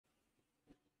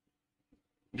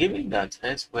Given that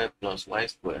x squared plus y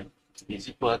squared is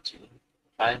equal to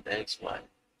 5xy,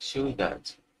 show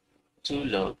that 2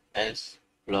 log x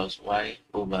plus y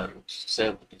over root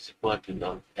 7 is equal to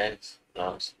log x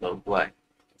plus log y.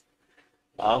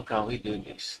 How can we do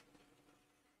this?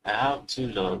 I have 2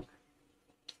 log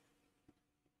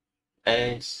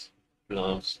x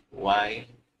plus y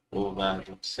over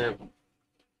root 7.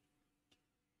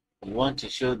 We want to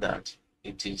show that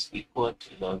it is equal to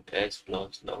log x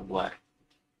plus log y.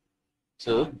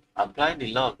 So apply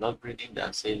the law of logarithm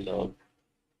that say log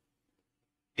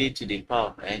p to the power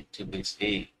of n to base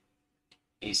a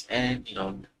is n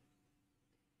log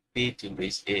p to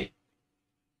base a.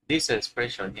 This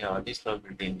expression here, or this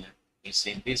logarithm here, is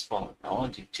in this form. I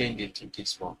want to change it to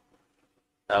this form.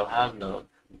 I'll have log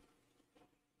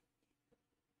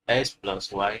x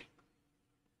plus y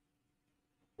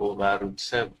over root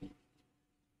 7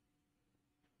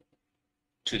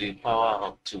 to the power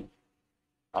of 2.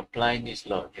 Applying this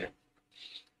law here.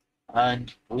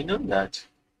 And we know that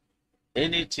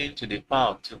anything to the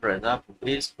power of 2, for example,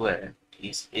 a squared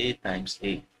is a times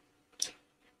a,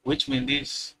 which means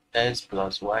this x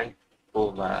plus y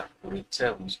over root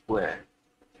 7 squared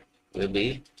will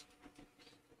be,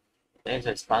 let's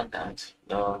expand that,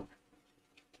 log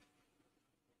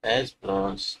x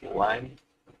plus y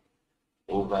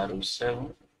over root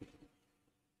 7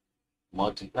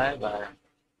 multiplied by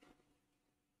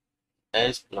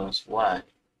x plus y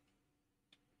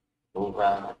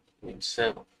over root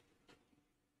 7.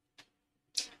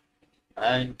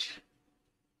 And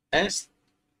s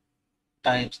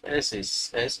times s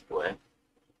is s squared.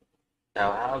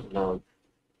 Now have log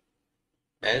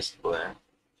s squared.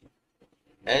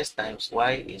 S times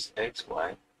y is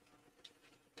xy.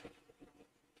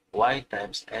 Y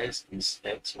times s is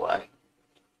xy.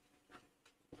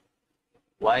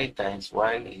 Y times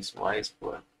y is y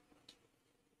squared.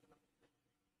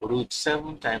 Root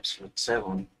 7 times root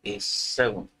 7 is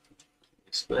 7.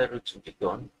 The square root will be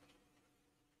gone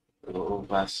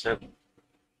over 7.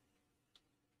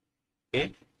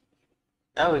 Okay,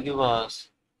 that will give us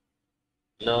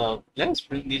log, let's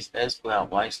bring this x squared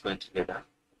and y squared together.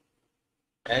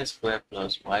 X squared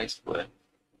plus y squared.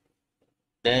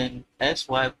 Then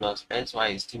xy plus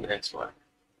xy is 2xy.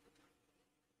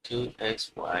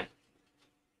 2xy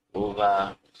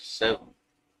over 7.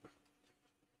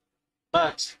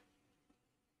 But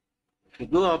if you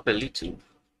go up a little,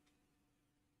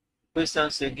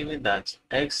 question say given that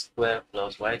x squared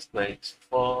plus y squared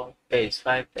is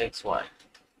 5xy.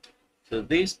 So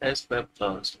this x squared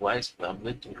plus y squared, I'm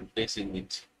going to replace it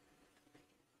with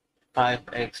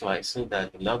 5xy so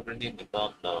that the logarithm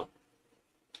becomes log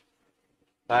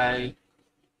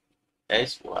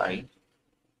 5xy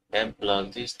and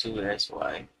plus this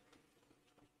 2xy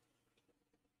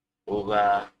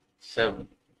over 7.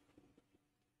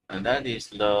 And that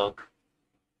is log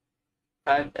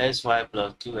 5xy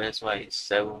plus 2xy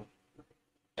is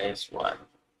 7xy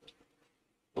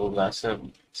over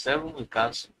 7. 7 will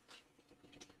cancel.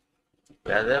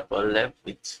 We are therefore left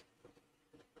with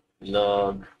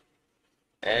log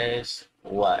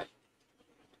sy.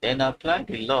 Then apply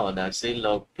the law that says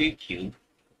log pq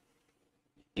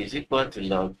is equal to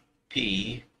log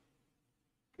p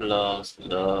plus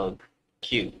log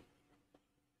q.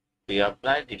 We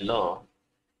apply the law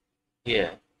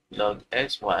here. Log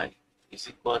xy is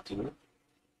equal to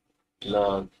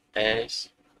log x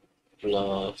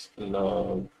plus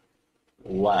log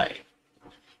y.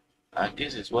 And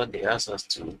this is what they ask us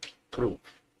to prove.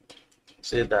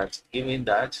 Say that given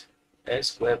that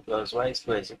x squared plus y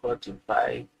squared is equal to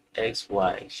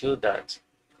 5xy, show that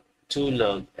 2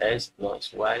 log x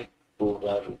plus y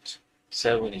over root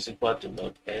 7 is equal to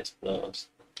log x plus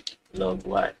log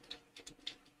y.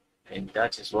 And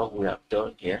that is what we have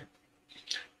done here.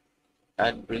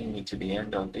 That brings me to the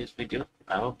end of this video.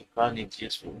 I hope you found it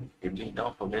useful. If you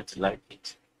don't forget to like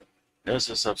it.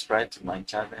 Also subscribe to my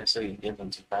channel so you get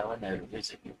notified when I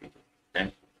release a new video.